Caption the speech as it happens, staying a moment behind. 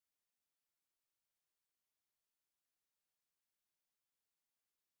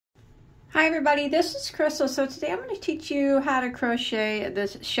Hi everybody, this is Crystal. So today I'm going to teach you how to crochet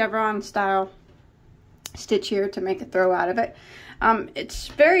this chevron style stitch here to make a throw out of it. It's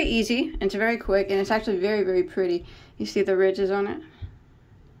very easy, and it's very quick, and it's actually very, very pretty. You see the ridges on it?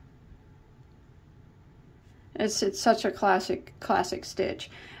 It's such a classic stitch.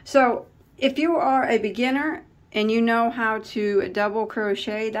 So if you are a beginner and you know how to double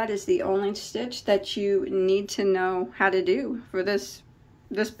crochet, that is the only stitch that you need to know how to do for this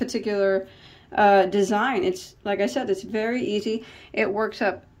particular design. It's, like I said, it's very easy. It works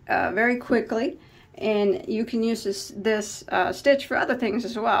up very quickly, and you can use this stitch for other things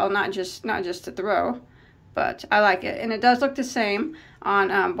as well, not just to throw. But I like it, and it does look the same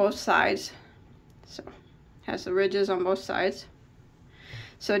on both sides. So it has the ridges on both sides.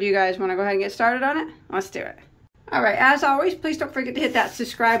 So do you guys want to go ahead and get started on it? Let's do it. Alright, as always, please don't forget to hit that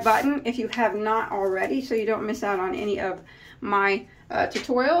subscribe button if you have not already, so you don't miss out on any of my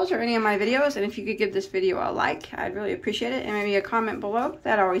tutorials or any of my videos. And if you could give this video a like, I'd really appreciate it, and maybe a comment below.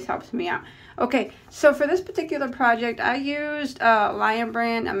 That always helps me out. Okay, so for this particular project, I used Lion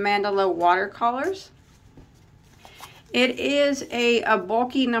Brand Mandala watercolors. It is a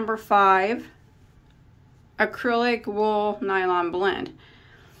bulky number 5 acrylic wool nylon blend.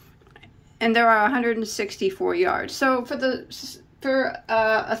 And there are 164 yards. So for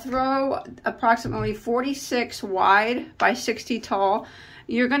a throw approximately 46 wide by 60 tall,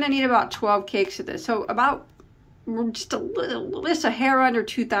 you're going to need about 12 cakes of this. So about just a hair under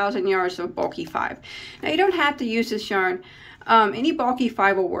 2,000 yards of bulky 5. Now you don't have to use this yarn. Any bulky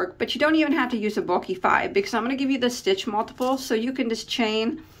 5 will work, but you don't even have to use a bulky 5, because I'm going to give you the stitch multiple, so you can just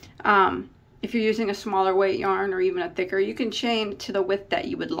chain. If you're using a smaller weight yarn or even a thicker, you can chain to the width that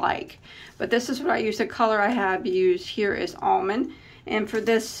you would like. But this is what I use. The color I have used here is almond. And for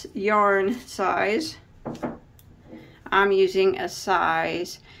this yarn size, I'm using a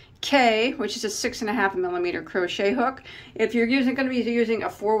size K, which is a 6.5 millimeter crochet hook. If you're going to be using a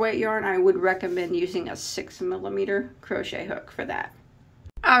 4-weight yarn, I would recommend using a 6 millimeter crochet hook for that.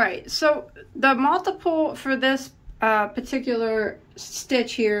 Alright, so the multiple for this particular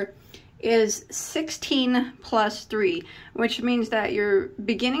stitch here is 16 plus 3, which means that your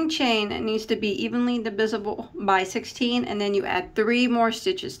beginning chain needs to be evenly divisible by 16, and then you add 3 more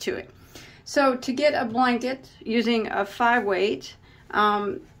stitches to it. So to get a blanket using a 5-weight,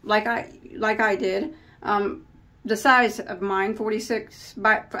 like I did, the size of mine, 46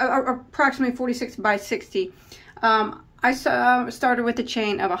 by approximately 46 by 60, I started with a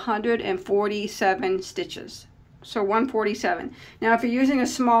chain of 147 stitches. So 147. Now if you're using a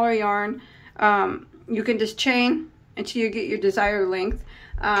smaller yarn, you can just chain until you get your desired length.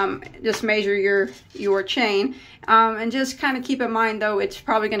 Just measure your chain, and just kind of keep in mind though, it's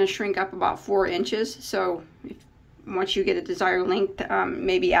probably going to shrink up about 4 inches. So once you get a desired length,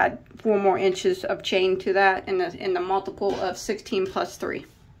 maybe add 4 more inches of chain to that in the multiple of 16 plus 3.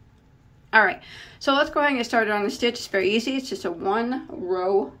 Alright, so let's go ahead and get started on the stitch. It's very easy. It's just a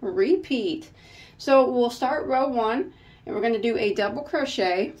 1-row repeat. So we'll start row 1, and we're going to do a double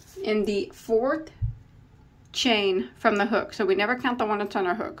crochet in the 4th chain from the hook. So we never count the one that's on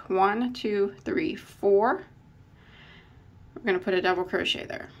our hook. 1, 2, 3, 4. We're going to put a double crochet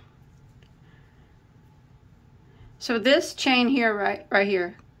there. So this chain here, right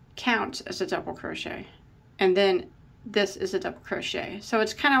here, counts as a double crochet, and then this is a double crochet. So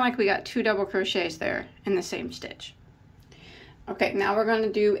it's kind of like we got 2 double crochets there in the same stitch. Okay, now we're going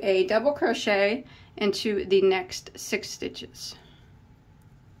to do a double crochet into the next 6 stitches.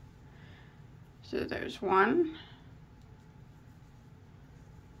 So there's 1,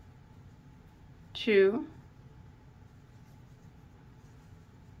 2,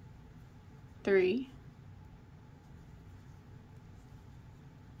 3,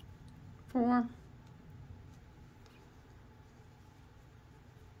 4,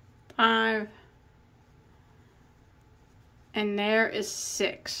 5, and there is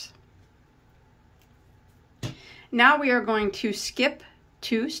 6. Now we are going to skip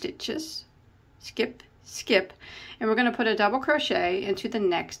 2 stitches, skip, and we're going to put a double crochet into the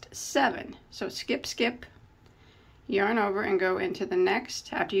next 7. So skip, yarn over and go into the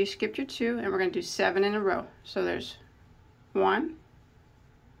next after you skipped your 2, and we're going to do 7 in a row. So there's 1,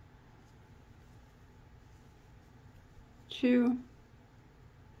 2,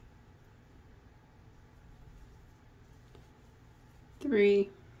 3,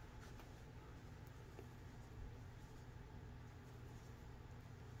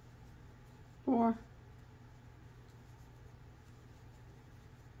 4,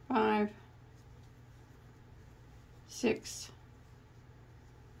 5, 6,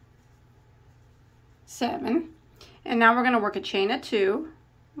 7, and now we're going to work a chain of 2,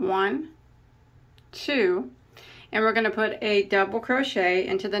 1, 2, and we're going to put a double crochet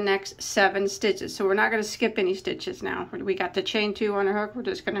into the next 7 stitches. So we're not going to skip any stitches now. We got the chain 2 on our hook. We're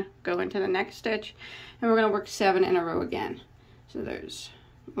just going to go into the next stitch, and we're going to work 7 in a row again. So there's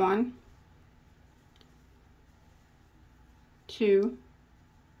 1, 2,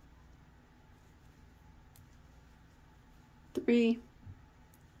 3,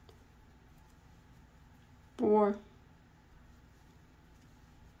 4,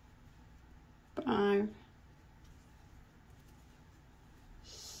 5,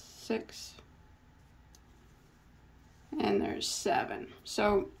 6, and there's 7.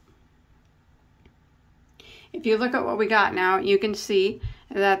 So if you look at what we got now, you can see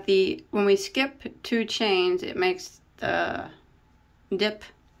that when we skip 2 chains, it makes the dip,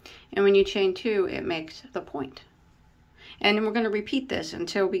 and when you chain 2, it makes the point. And then we're going to repeat this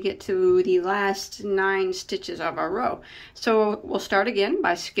until we get to the last 9 stitches of our row. So we'll start again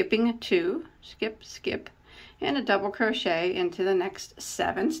by skipping 2, skip, skip, and a double crochet into the next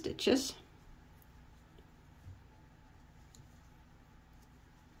 7 stitches.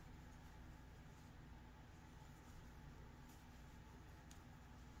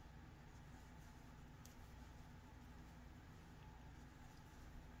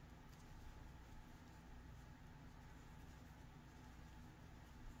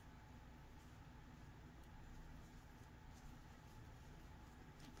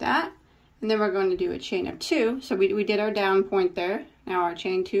 That, and then we're going to do a chain of 2. So we did our down point there. Now our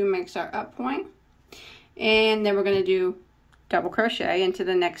chain 2 makes our up point, and then we're going to do double crochet into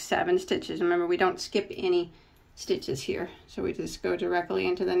the next 7 stitches. Remember, we don't skip any stitches here, so we just go directly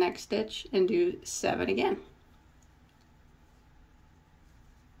into the next stitch and do 7 again.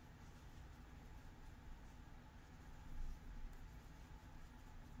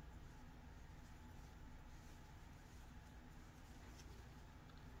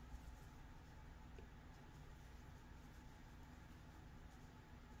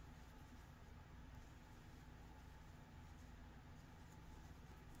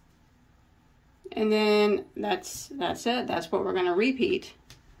 And then that's it. That's what we're going to repeat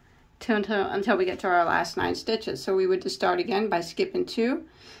until we get to our last 9 stitches. So we would just start again by skipping 2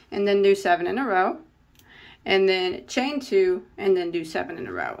 and then do 7 in a row, and then chain 2 and then do 7 in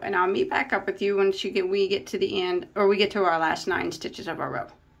a row. And I'll meet back up with you once we get to the end, or we get to our last 9 stitches of our row.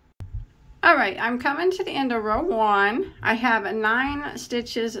 All right, I'm coming to the end of row 1. I have 9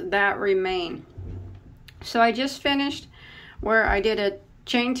 stitches that remain. So I just finished where I did a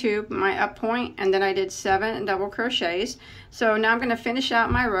chain 2, my up point, and then I did 7 double crochets. So now I'm going to finish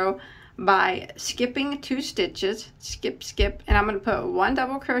out my row by skipping 2 stitches, skip, skip, and I'm going to put 1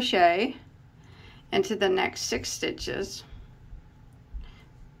 double crochet into the next 6 stitches.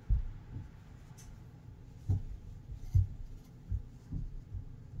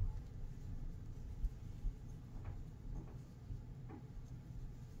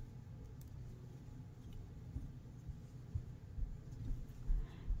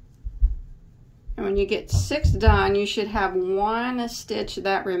 And when you get 6 done, you should have 1 stitch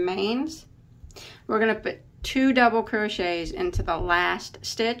that remains. We're going to put 2 double crochets into the last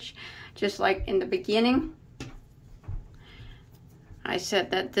stitch, just like in the beginning. I said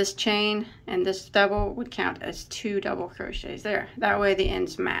that this chain and this double would count as 2 double crochets there. That way the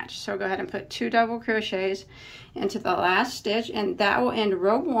ends match. So go ahead and put 2 double crochets into the last stitch, and that will end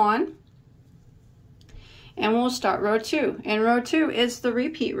row 1. And we'll start row 2. And row 2 is the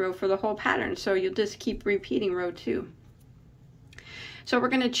repeat row for the whole pattern, so you'll just keep repeating row 2. So we're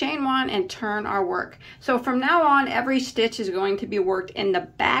going to chain 1 and turn our work. So from now on, every stitch is going to be worked in the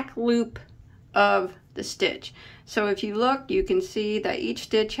back loop of the stitch. So if you look, you can see that each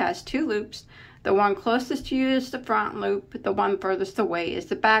stitch has 2 loops. The one closest to you is the front loop. The one furthest away is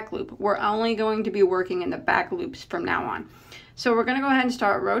the back loop. We're only going to be working in the back loops from now on. So we're going to go ahead and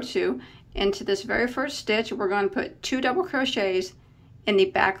start row 2. Into this very first stitch, we're going to put 2 double crochets in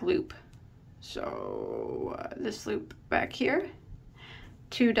the back loop. So this loop back here,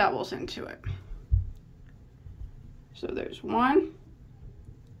 2 doubles into it. So there's 1,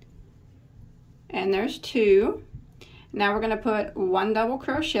 and there's 2. Now we're going to put 1 double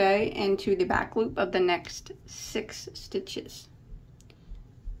crochet into the back loop of the next 6 stitches.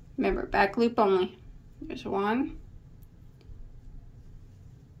 Remember, back loop only. There's 1.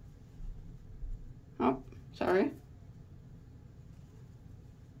 Oh, sorry.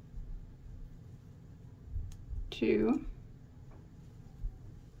 2,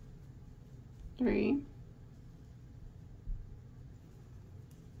 3,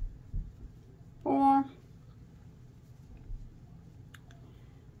 4,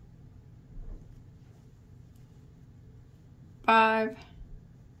 5,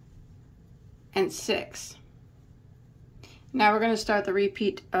 and 6. Now we're going to start the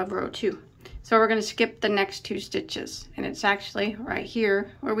repeat of row 2. So we're going to skip the next 2 stitches, and it's actually right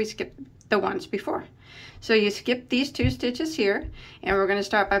here where we skipped the ones before. So you skip these 2 stitches here, and we're going to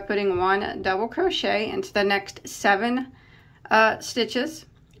start by putting 1 double crochet into the next 7 stitches,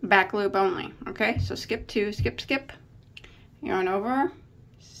 back loop only. Okay, so skip 2, skip, skip, yarn over,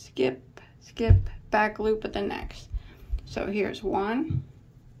 skip, skip, back loop at the next. So here's 1,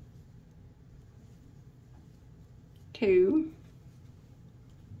 2,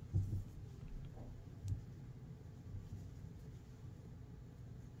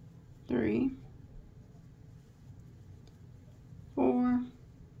 3, 4,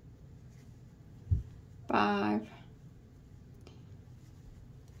 5,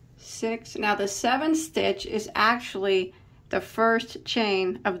 6. Now the 7th stitch is actually the first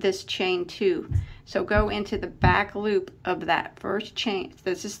chain of this chain 2. So go into the back loop of that first chain.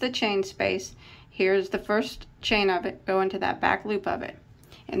 This is the chain space. Here's the first chain of it. Go into that back loop of it.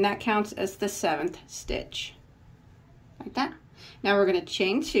 And that counts as the 7th stitch. Like that. Now we're going to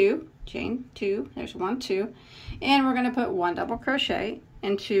chain 2. Chain 2. There's 1, 2. And we're going to put 1 double crochet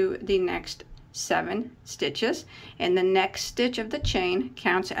into the next 7 stitches. And the next stitch of the chain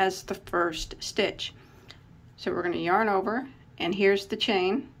counts as the first stitch. So we're going to yarn over, and here's the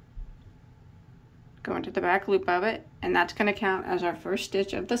chain. Go into the back loop of it, and that's going to count as our first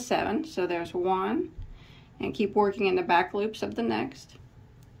stitch of the 7. So there's 1, and keep working in the back loops of the next.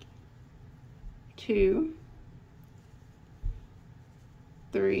 2,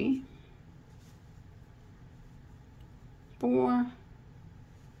 3, 4,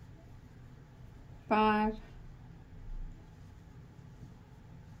 5,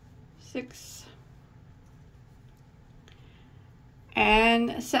 6,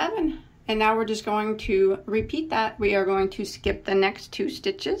 and 7. And now we're just going to repeat that. We are going to skip the next 2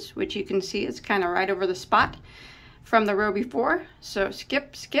 stitches, which you can see is kind of right over the spot from the row before. So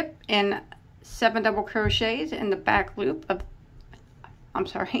skip, skip, and 7 double crochets in the back loop of,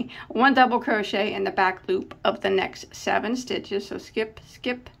 1 double crochet in the back loop of the next 7 stitches. So skip,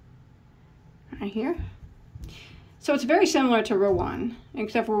 skip, right here. So it's very similar to row 1,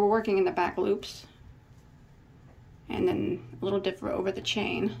 except for we're working in the back loops, and then a little different over the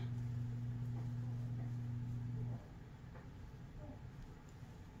chain.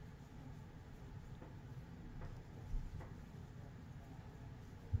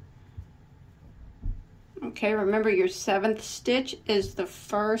 Okay, remember your 7th stitch is the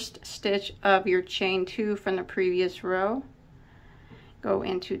first stitch of your chain 2 from the previous row. Go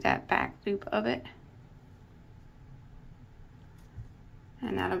into that back loop of it.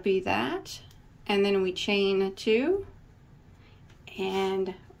 And that'll be that. And then we chain 2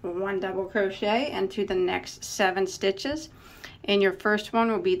 and 1 double crochet into the next 7 stitches. And your first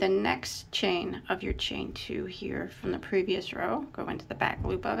one will be the next chain of your chain 2 here from the previous row. Go into the back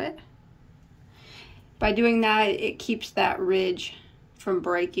loop of it. By doing that, it keeps that ridge from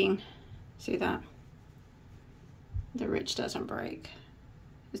breaking. See that? The ridge doesn't break.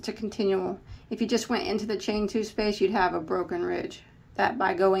 It's a continual. If you just went into the chain 2 space, you'd have a broken ridge. That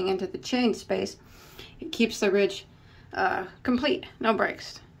by going into the chain space, it keeps the ridge complete, no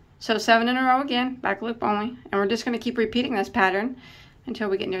breaks. So 7 in a row again, back loop only, and we're just going to keep repeating this pattern until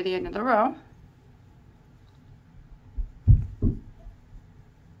we get near the end of the row.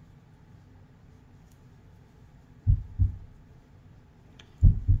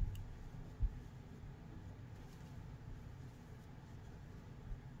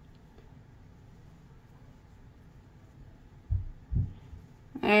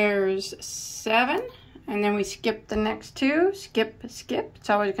 There's 7, and then we skip the next 2, skip, skip. It's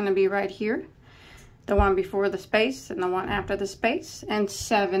always going to be right here, the one before the space and the one after the space, and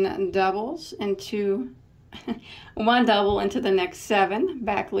 7 doubles into 1 double into the next 7,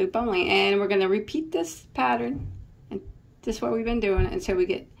 back loop only. And we're going to repeat this pattern, and this is what we've been doing until we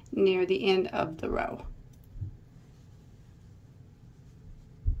get near the end of the row.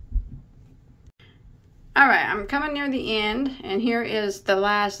 Alright, I'm coming near the end, and here is the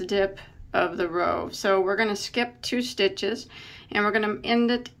last dip of the row. So we're going to skip 2 stitches, and we're going to end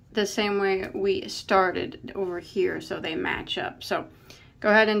it the same way we started over here so they match up. So go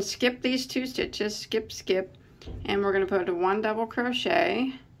ahead and skip these 2 stitches, skip, skip, and we're going to put 1 double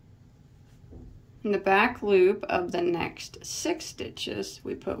crochet in the back loop of the next 6 stitches.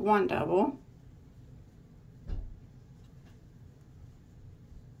 We put 1 double.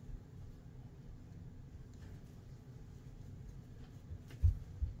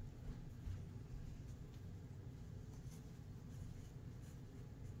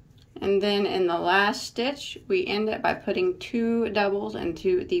 And then in the last stitch, we end it by putting 2 doubles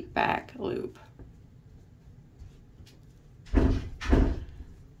into the back loop.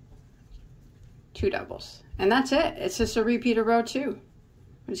 2 doubles. And that's it. It's just a repeat of row 2.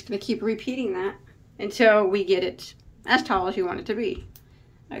 I'm just going to keep repeating that until we get it as tall as you want it to be.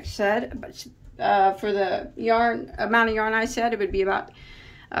 Like I said, for the yarn amount of yarn I said, it would be about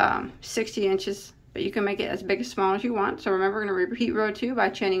 60 inches, but you can make it as big as small as you want. So remember, we're going to repeat row 2 by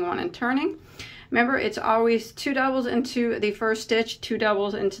chaining 1 and turning. Remember, it's always 2 doubles into the first stitch, 2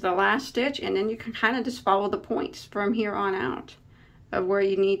 doubles into the last stitch, and then you can kind of just follow the points from here on out of where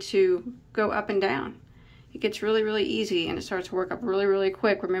you need to go up and down. It gets really, really easy, and it starts to work up really, really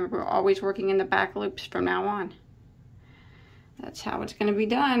quick. Remember, we're always working in the back loops from now on. That's how it's going to be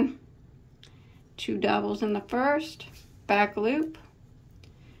done. 2 doubles in the first, back loop,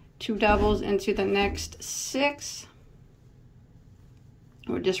 2 doubles into the next 6.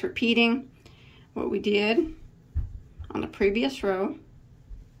 We're just repeating what we did on the previous row.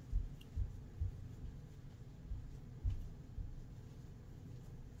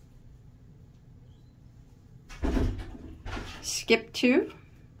 Skip 2,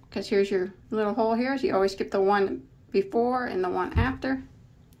 because here's your little hole here, so you always skip the one before and the one after,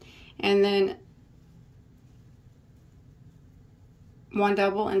 and then 1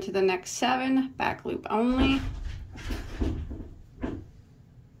 double into the next 7, back loop only.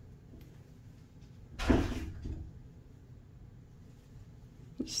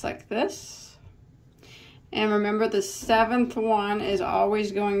 Just like this. And remember, the 7th one is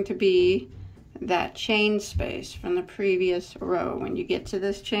always going to be that chain space from the previous row. When you get to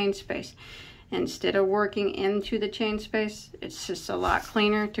this chain space, instead of working into the chain space, it's just a lot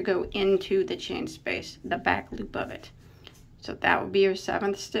cleaner to go into the chain space, the back loop of it. So that would be your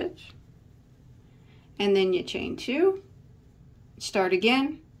 7th stitch. And then you chain 2, start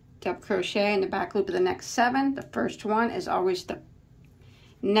again, double crochet in the back loop of the next 7. The first one is always the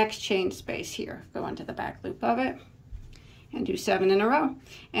next chain space here. Go into the back loop of it and do 7 in a row.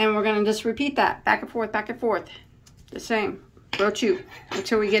 And we're going to just repeat that back and forth, the same, row 2,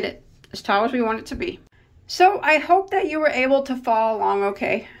 until we get it as tall as we want it to be. So I hope that you were able to follow along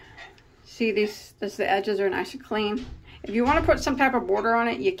okay. See, the edges are nice and clean. If you want to put some type of border on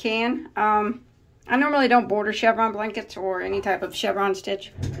it, you can. I normally don't border chevron blankets or any type of chevron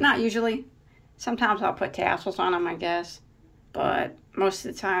stitch. Not usually. Sometimes I'll put tassels on them, I guess. But most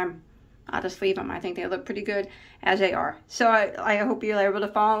of the time, I'll just leave them. I think they look pretty good as they are. So I hope you were able to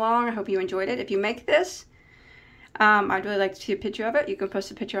follow along. I hope you enjoyed it. If you make this, I'd really like to see a picture of it. You can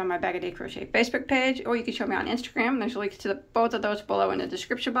post a picture on my Bagoday Crochet Facebook page, or you can show me on Instagram. There's links to both of those below in the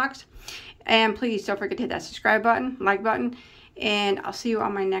description box. And please don't forget to hit that subscribe button, like button, and I'll see you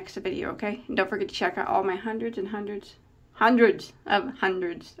on my next video, okay? And don't forget to check out all my hundreds of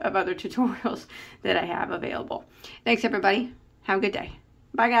other tutorials that I have available. Thanks, everybody. Have a good day.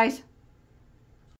 Bye, guys.